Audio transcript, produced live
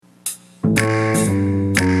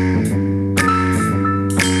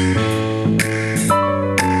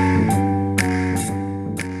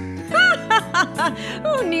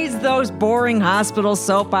hospital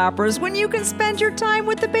soap operas when you can spend your time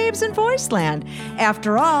with the babes in Voiceland.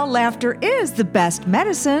 After all, laughter is the best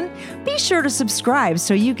medicine. Be sure to subscribe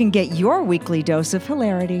so you can get your weekly dose of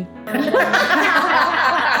hilarity.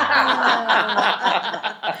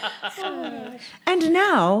 And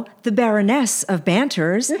now, the Baroness of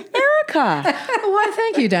Banters, Erica. Well,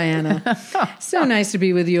 thank you, Diana. So nice to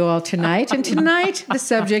be with you all tonight. And tonight, the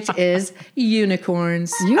subject is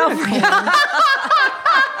unicorns. Unicorns?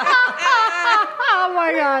 Oh,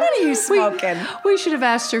 my God. What are you smoking? We should have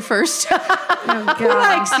asked her first. Who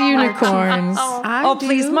likes unicorns? Oh,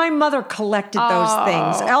 please. My mother collected those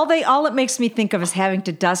things. All it makes me think of is having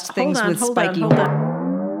to dust things with spiky horn.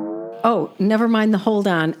 Oh, never mind the hold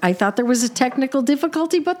on. I thought there was a technical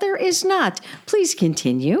difficulty, but there is not. Please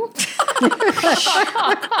continue.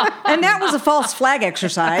 And that was a false flag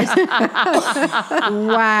exercise.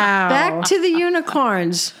 Wow. Back to the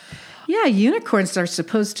unicorns. Yeah, unicorns are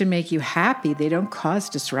supposed to make you happy. They don't cause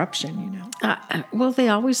disruption, you know. Well, they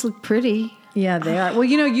always look pretty. Yeah, they are. Well,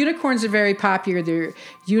 you know, unicorns are very popular. They're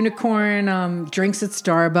unicorn drinks at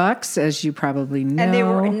Starbucks, as you probably know. And they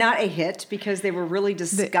were not a hit because they were really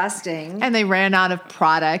disgusting. And they ran out of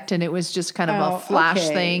product, and it was just kind of a flash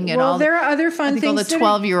thing. And well, there are other fun things. All the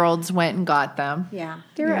 12-year-olds went and got them. Yeah.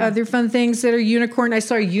 There are other fun things that are unicorn. I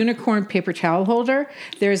saw a unicorn paper towel holder.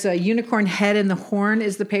 There's a unicorn head, and the horn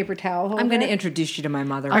is the paper towel holder. I'm going to introduce you to my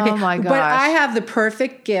mother. Oh, my gosh. But I have the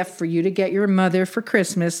perfect gift for you to get your mother for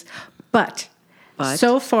Christmas. But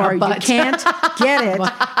so far, you can't get it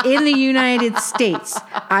in the United States.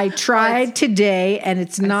 I tried today, and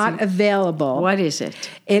it's not available. What is it?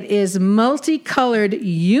 It is multicolored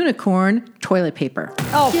unicorn toilet paper.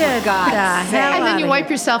 Oh, for God's sake. And then you wipe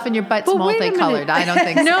yourself, and your butt's multicolored. I don't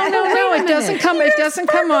think so. No, it doesn't come. It doesn't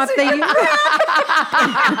come off. Follow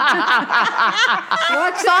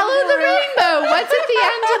the rainbow. What's at the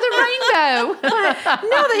end of the rainbow?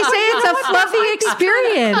 No, they say it's a fluffy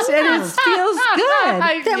experience, and it feels good.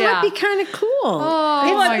 That might be kind of cool.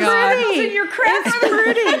 Oh my God. In your crap. It's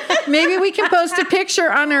pretty. Maybe we can post a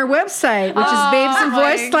picture on our website, which is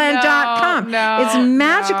babesinvoiceland.com. It's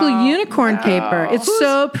magical unicorn paper. It's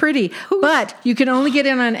so pretty. But you can only get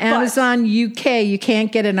it on Amazon UK. You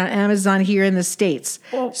can't get it on Amazon here in the States.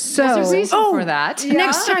 There's a reason for that.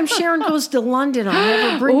 Next time Sharon goes to London, I'll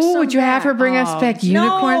have her bring some would you have her bring us back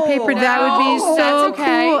unicorn paper? That would be so that's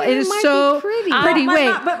okay. cool. It is so pretty.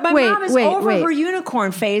 But my mom is over her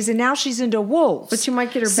unicorn phase, and now she's into wolves. But you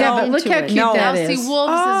might get her So, back into look how it. cute that is. See,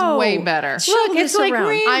 wolves is way better. Look, it's like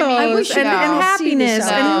rainbows and happiness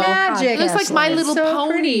and magic. It looks like My Little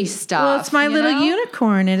Pony stuff. Well, it's My Little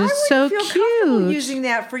Unicorn. It is so feel comfortable cute. using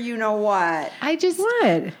that for you know what. I just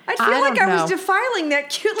What? I feel like I was defiling that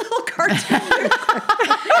cute little cartoon.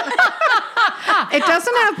 It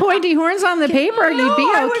doesn't have pointy horns on the paper. You'd be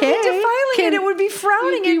okay. I would be defiling it. It would be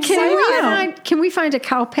frowning and Can we find a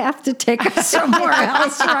cow path to take us somewhere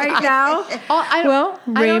else right now? I don't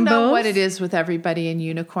know rainbows. what it is with everybody in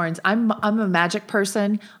unicorns. I'm a magic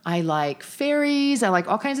person. I like fairies. I like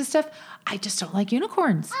all kinds of stuff. I just don't like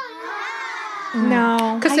unicorns.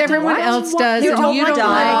 No. Because everyone else does. You and don't you don't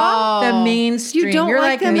like like the mainstream. You don't You're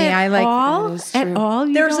like like them me. at I like all? At all?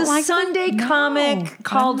 You There's don't a like them? Sunday comic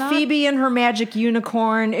called Phoebe and Her Magic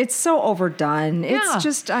Unicorn. It's so overdone. It's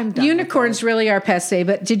just, I'm done. Unicorns really are passe,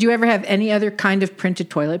 but did you ever have any other kind of printed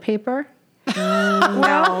toilet paper?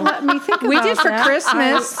 Well, let me think about We did for that.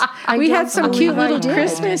 Christmas. I We don't had some believe cute I little did.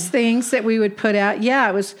 Christmas things that we would put out. Yeah,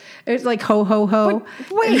 it was like ho, ho, ho.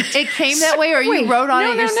 It came that way, or you wrote on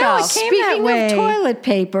it yourself? it came Speaking that way. of toilet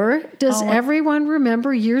paper, does everyone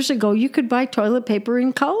remember years ago you could buy toilet paper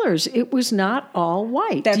in colors? It was not all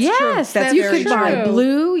white. That's true. Yes, That's you very could buy true.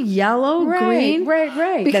 blue, yellow, green.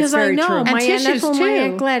 Right. Because That's I very know true. my And Aunt tissues, Ethel, my too.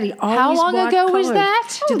 Aunt Gladys always How long bought ago was colored.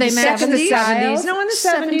 that? Did they match the 70s? tiles? No, in the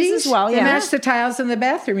 70s as well, They yeah. matched the tiles in the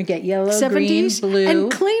bathroom. You get yellow, 70s green, blue.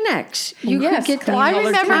 and Kleenex. You Yes, could get well, I colored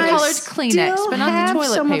remember Kleenex. colored Kleenex, Still but not the have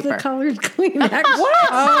toilet some paper. of the colored Kleenex.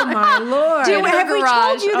 Oh, my Lord. Have we told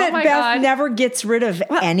garage. you Oh that my Beth God. never gets rid of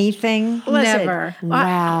anything? Listen, Never.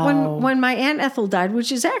 Wow. When my Aunt Ethel died,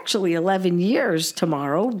 which is actually 11 years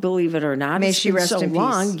tomorrow, believe it or not. May it's she been rest so in peace.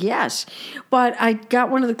 long. Yes. But I got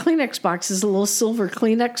one of the Kleenex boxes, a little silver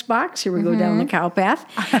Kleenex box. Here we go down the cow path.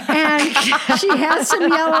 And she has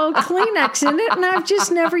some yellow Kleenex in it, and I've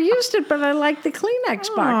just never used it, but I like the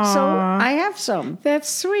Kleenex box. So I have some. That's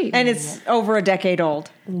sweet. And it's over a decade old.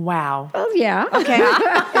 Wow. Well, yeah. Okay.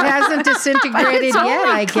 It hasn't disintegrated It's yet,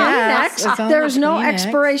 only I guess. Kleenex. It's only There's no Kleenex.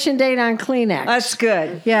 expiration date on Kleenex. That's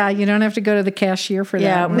good. Yeah, you don't have to go to the cashier for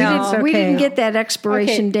yeah, that. we, No. didn't, we Okay. didn't get that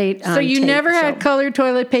expiration date on So you tape, never had so. colored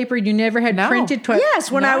toilet paper? You never had No. printed toilet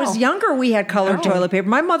Yes, when I was younger, we had colored toilet paper.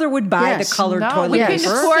 My mother would buy Yes. the colored No, toilet we paper.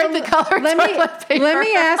 couldn't afford the colored toilet paper. Let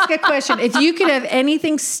me ask a question. If you could have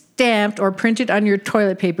anything stamped or printed on your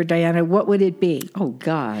toilet paper, Diana, what would it be? Oh,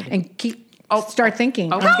 God. And start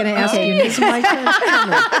thinking. I'm going to ask Okay, you. it's my turn.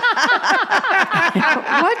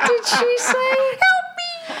 What did she say?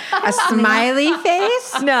 A smiley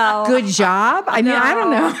face? No. Good job? I mean, I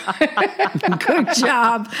don't know. Good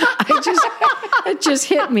job. It just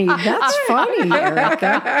hit me. That's funny,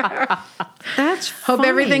 Erica. That's funny. Hope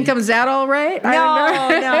everything comes out all right. I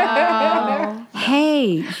don't know. No.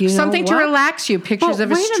 Hey, you know Something to what? relax you. Pictures But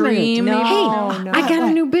of a wait a minute. stream. No. maybe? Hey, I got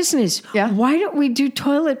a new business. Yeah. Why don't we do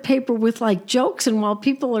toilet paper with like jokes, and while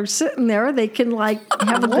people are sitting there, they can like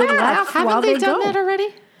have a good laugh while Haven't they done go. that already?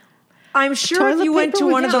 I'm sure Toilet if you went paper to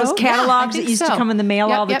with one of those jokes? catalogs Yeah, I that used think to so. come in the mail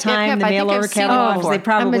Yep, all the yep, time, yep, the I think mail I've order seen it catalogs, before. they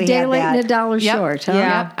probably I'm a day had late that. and a dollar Yep. short. Huh?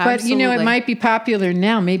 Yeah. But you know, it Absolutely. might be popular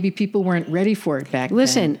now. Maybe people weren't ready for it back then.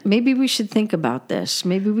 Listen, maybe we should think about this.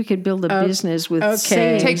 Maybe we could build a business with okay.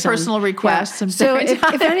 sayings Take on- personal requests. And So if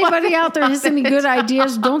anybody out there has any good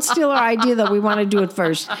ideas, don't steal our idea that we want to do it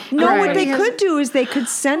first. No, what Right. they could do is they could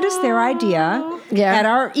send us their idea Yeah. at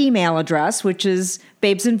our email address, which is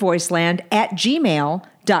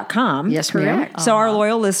babesandvoiceland@gmail.com. Yes, ma'am. Correct. So our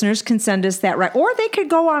loyal listeners can send us that right. Or they could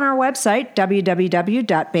go on our website,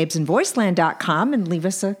 www.babesandvoiceland.com, and leave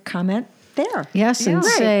us a comment there. Yes, and Right.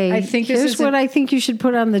 say, I think this here's is what I think you should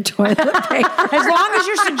put on the toilet paper. As long as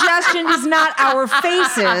your suggestion is not our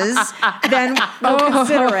faces, then we'll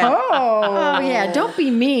consider it. Oh, yeah, don't be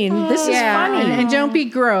mean. This is Yeah, funny. and don't be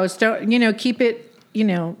gross. Don't keep it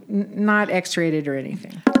not X-rated or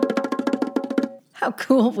anything. How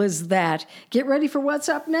cool was that? Get ready for what's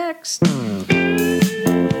up next.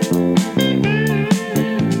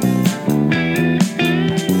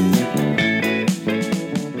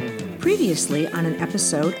 Previously on an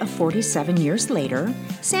episode of 47 Years Later,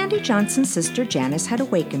 Sandy Johnson's sister Janice had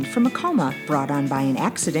awakened from a coma brought on by an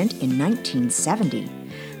accident in 1970.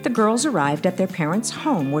 The girls arrived at their parents'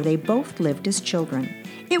 home where they both lived as children.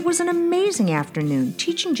 It was an amazing afternoon,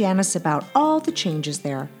 teaching Janice about all the changes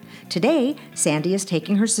there. Today, Sandy is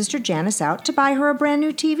taking her sister Janice out to buy her a brand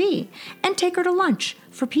new TV and take her to lunch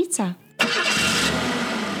for pizza.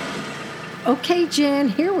 Okay, Jan,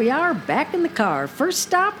 here we are back in the car. First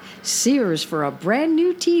stop, Sears for a brand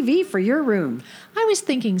new TV for your room. I was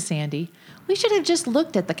thinking, Sandy, we should have just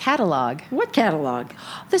looked at the catalog. What catalog?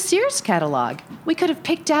 The Sears catalog. We could have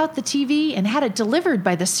picked out the TV and had it delivered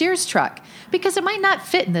by the Sears truck because it might not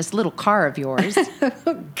fit in this little car of yours.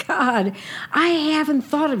 Oh, God, I haven't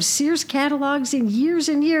thought of Sears catalogs in years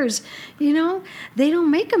and years. You know, they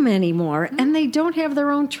don't make them anymore, and they don't have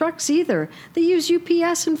their own trucks either. They use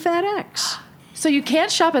UPS and FedEx. So you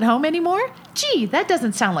can't shop at home anymore? Gee, that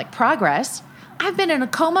doesn't sound like progress. I've been in a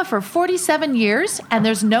coma for 47 years and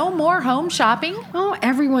there's no more home shopping. Oh,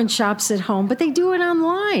 everyone shops at home, but they do it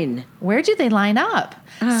online. Where do they line up?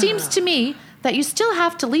 Seems to me that you still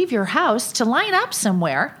have to leave your house to line up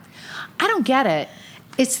somewhere. I don't get it.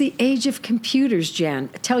 It's the age of computers, Jan.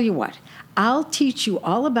 Tell you what, I'll teach you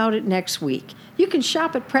all about it next week. You can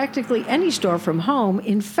shop at practically any store from home.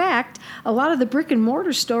 In fact, a lot of the brick and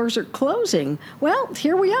mortar stores are closing. Well,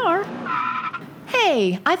 here we are.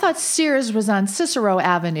 Hey, I thought Sears was on Cicero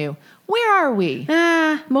Avenue. Where are we?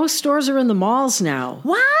 Most stores are in the malls now.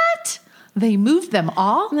 What? They moved them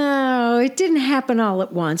all? No, it didn't happen all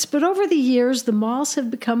at once, but over the years, the malls have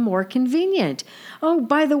become more convenient. Oh,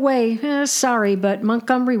 by the way, sorry, but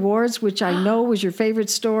Montgomery Ward's, which I know was your favorite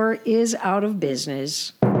store, is out of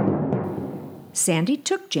business. Sandy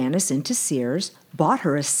took Janice into Sears, bought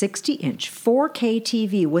her a 60-inch 4K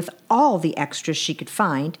TV with all the extras she could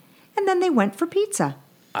find, and then they went for pizza.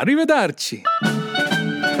 Arrivederci.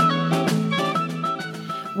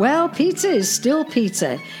 Well, pizza is still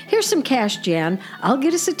pizza. Here's some cash, Jan. I'll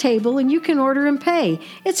get us a table and you can order and pay.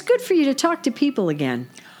 It's good for you to talk to people again.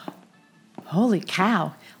 Holy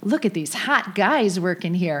cow. Look at these hot guys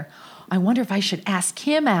working here. I wonder if I should ask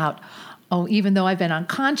him out. Oh, even though I've been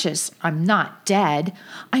unconscious, I'm not dead.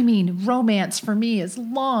 I mean, romance for me is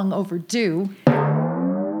long overdue.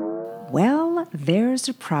 Well, there's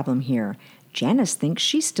a problem here. Janice thinks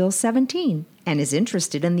she's still 17 and is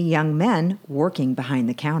interested in the young men working behind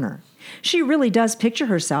the counter. She really does picture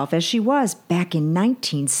herself as she was back in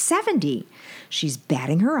 1970. She's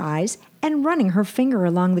batting her eyes and running her finger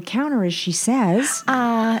along the counter as she says,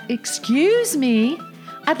 Excuse me.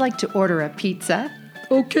 I'd like to order a pizza.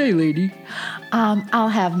 Okay, lady. I'll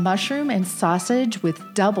have mushroom and sausage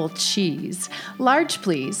with double cheese. Large,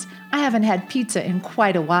 please. I haven't had pizza in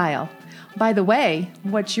quite a while. By the way,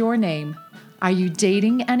 what's your name? Are you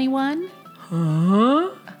dating anyone? Huh?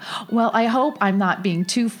 Well, I hope I'm not being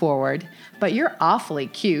too forward, but you're awfully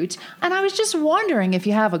cute, and I was just wondering if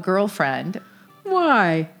you have a girlfriend.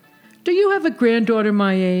 Why? Do you have a granddaughter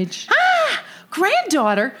my age? Ah!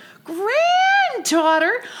 Granddaughter?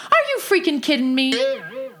 Granddaughter? Are you freaking kidding me?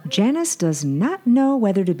 Janice does not know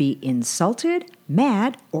whether to be insulted,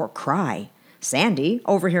 mad, or cry. Sandy,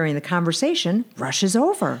 overhearing the conversation, rushes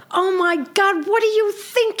over. Oh my God, what are you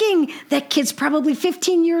thinking? That kid's probably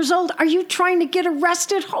 15 years old. Are you trying to get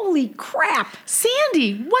arrested? Holy crap.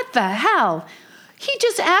 Sandy, what the hell? He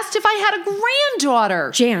just asked if I had a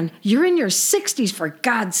granddaughter. Jan, you're in your 60s, for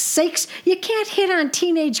God's sakes. You can't hit on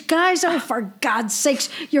teenage guys. Oh, for God's sakes.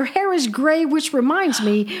 Your hair is gray, which reminds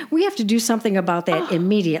me, we have to do something about that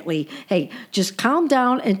immediately. Hey, just calm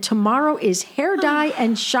down, and tomorrow is hair dye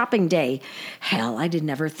and shopping day. Hell, I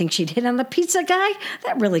didn't ever think she'd hit on the pizza guy.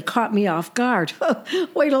 That really caught me off guard.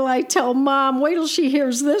 Wait till I tell Mom. Wait till she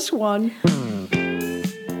hears this one.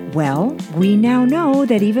 Well, we now know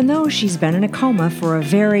that even though she's been in a coma for a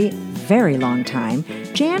very, very long time,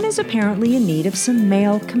 Jan is apparently in need of some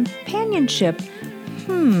male companionship.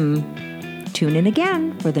 Tune in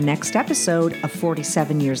again for the next episode of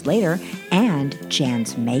 47 Years Later and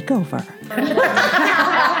Jan's Makeover.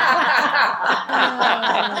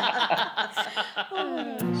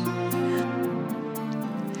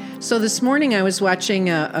 So this morning I was watching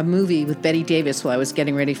a movie with Bette Davis while I was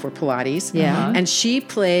getting ready for Pilates. Yeah. And she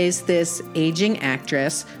plays this aging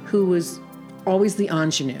actress who was always the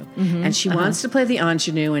ingenue. And she wants to play the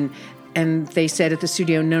ingenue, and they said at the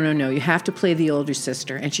studio, no, you have to play the older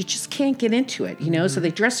sister. And she just can't get into it, you know? So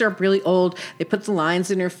they dress her up really old. They put the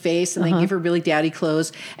lines in her face, and they give her really dowdy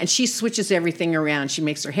clothes. And she switches everything around. She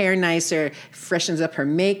makes her hair nicer, freshens up her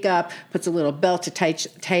makeup, puts a little belt to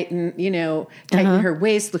tighten her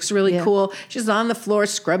waist, looks really cool. She's on the floor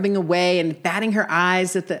scrubbing away and batting her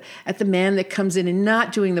eyes at the man that comes in and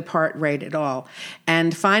not doing the part right at all.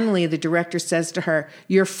 And finally, the director says to her,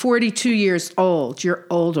 "You're 42 years old. You're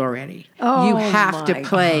old already. You have to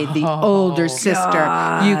play the older sister.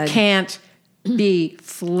 God. You can't be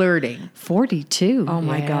flirting." 42. Oh,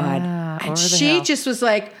 my God. And she just was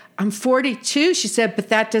like, "I'm 42." She said, "But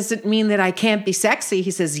that doesn't mean that I can't be sexy."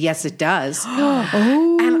 He says, "Yes, it does."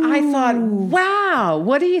 And I thought, wow,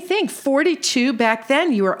 what do you think? 42 back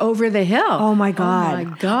then, you were over the hill. Oh, my God.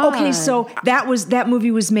 my God. Okay, so that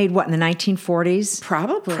movie was made, what, in the 1940s?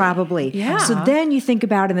 Probably. Yeah. So then you think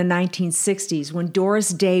about in the 1960s when Doris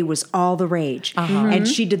Day was all the rage. And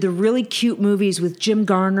she did the really cute movies with Jim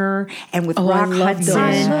Garner and with Rock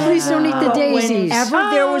Hudson. Please don't eat the But daisies. whenever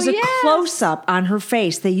there was a close-up on her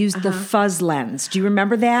face, they used the fuzz lens. Do you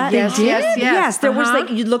remember that? Yes, yes. Yes, there was like,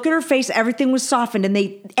 you'd look at her face, everything was softened, and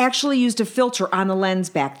they actually used a filter on the lens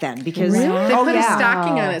back then because They put a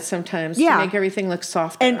stocking on it sometimes to make everything look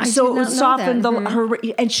softer. and so it would soften her.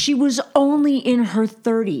 And she was only in her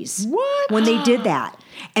 30s when they did that.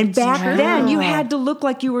 And back then, you had to look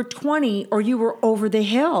like you were 20 or you were over the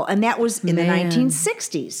hill, and that was in the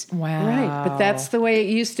 1960s. Wow. Right, but that's the way it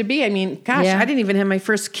used to be. I mean, gosh, I didn't even have my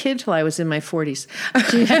first kid till I was in my 40s.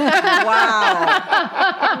 Wow.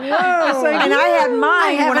 Whoa. And I had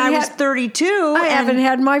mine when I was 32. I haven't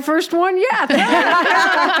had my first one yet.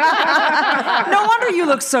 No wonder you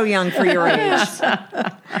look so young for your age.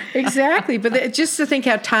 Exactly, but just to think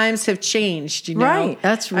how times have changed, you know? Right,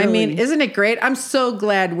 that's I mean, really- isn't it great? I'm so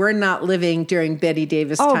glad we're not living during Bette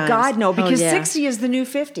Davis Oh, times. God, no, because yeah. 60 is the new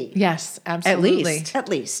 50. Yes, absolutely. At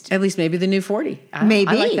least. At least maybe the new 40. Maybe.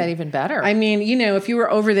 I like that even better. I mean, you know, if you were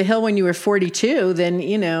over the hill when you were 42, then,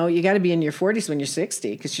 you know, you got to be in your 40s when you're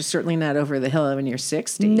 60 because you're certainly not over the hill when you're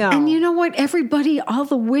 60. No. And you know what? Everybody, all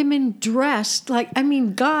the women dressed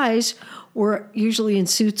guys were usually in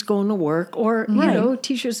suits going to work or, you know,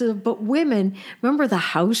 t-shirts. But women, remember the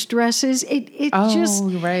house dresses? It just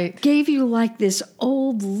gave you like this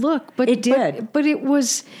old look. But It did. But it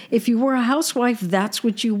was, if you were a housewife, that's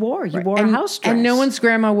what you wore. You wore a house dress. And no one's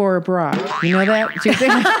grandma wore a bra. You know that? Do you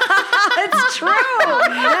think? It's true.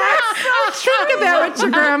 Think about what your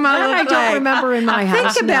grandma looked I like. don't remember in my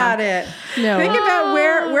house. Think about it. No. Think about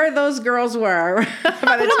where those girls were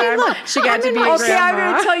by the time she got to be a Okay, grandma. I'm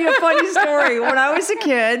going to tell you a funny story. When I was a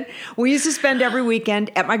kid, we used to spend every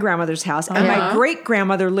weekend at my grandmother's house, and my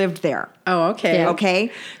great-grandmother lived there. Oh, okay. Yeah.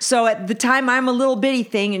 Okay? So at the time, I'm a little bitty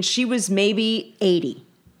thing, and she was maybe 80.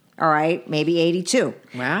 All right? Maybe 82.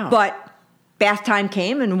 Wow. But bath time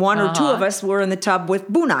came, and one or two of us were in the tub with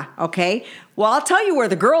Buna, okay? Well, I'll tell you where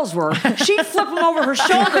the girls were. She'd flip them over her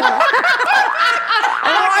shoulder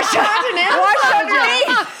and wash underneath.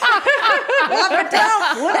 Up and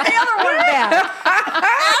down. Flip the other one back.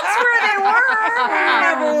 That's where they were.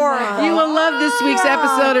 Never wore them. You will love this week's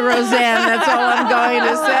episode of Roseanne. That's all I'm going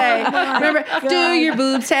to say. Remember, do your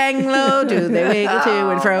boobs hang low? Do they wiggle to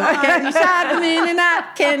and fro? Can you tie them in a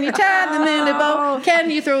knot? Can you tie them in a bow?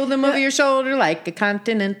 Can you throw them over your shoulder like a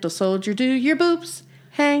continental soldier? Do your boobs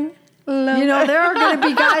hang low? You know, there are going to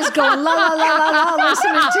be guys going, la, la, la, la, la,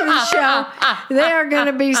 listening to the show. They are going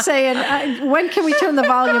to be saying, when can we turn the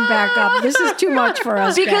volume back up? This is too much for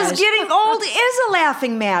us, Because guys. getting old is a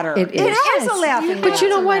laughing matter. It is. It is a laughing matter. But you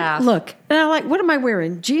know what? laugh. Look, and I like, what am I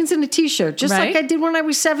wearing? Jeans and a T-shirt, just Right. like I did when I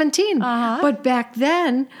was 17. But back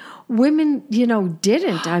then, women,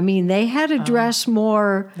 didn't. I mean, they had to dress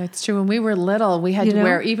more. That's true. When we were little, we had to know?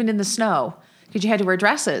 wear, even in the snow, because you had to wear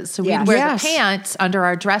dresses. So Yeah. we'd wear Yes. the pants under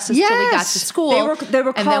our dresses till we got Yes. to school. They were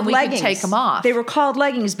and called then we leggings. could take them off. They were called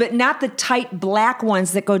leggings, but not the tight black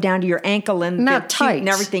ones that go down to your ankle and Not they're cute and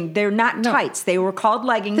tights. everything. They're not tights. They were called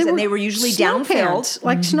leggings, and they were usually snow down-filled. pants,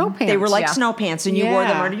 like snow pants. They were like Yeah. snow pants, and you wore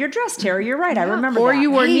them Yeah. under your dress, Terry. You're right. I remember Or that. you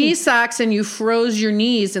wore knee socks and you froze your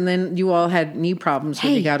knees, and then you all had knee problems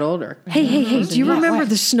when you got older. Hey, do you remember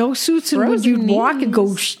the snowsuits and when Frozen you'd walk and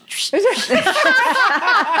go...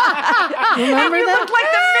 Remember You that? looked like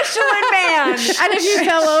the Michelin Man. And if you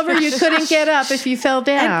fell over, you couldn't get up if you fell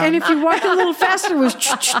down. And if you walked a little faster, it was...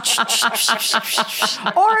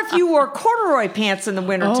 Or if you wore corduroy pants in the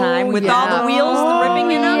wintertime with all the wheels, the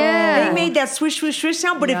ribbing in them, yeah. they made that swish, swish, swish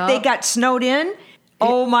sound. But if they got snowed in,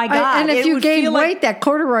 oh my God. and if it you would gained feel weight, like, that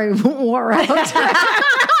corduroy wore out.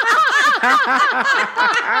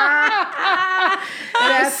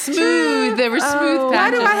 That's smooth. They were smooth Why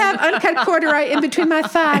patches. do I have uncut corduroy in between my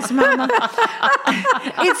thighs, Mama?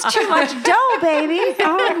 it's too much dough, baby.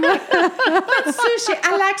 Sushi.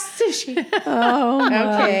 I like sushi. Oh,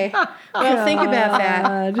 okay. Well, think about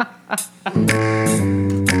that.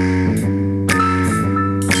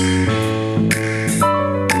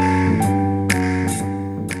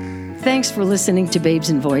 Thanks for listening to Babes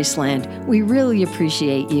in Voiceland. We really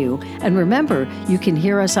appreciate you. And remember, you can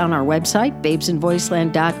hear us on our website,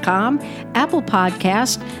 babesinvoiceland.com, Apple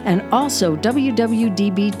Podcast, and also www.dbtv.com.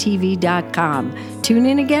 Tune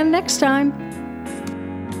in again next time.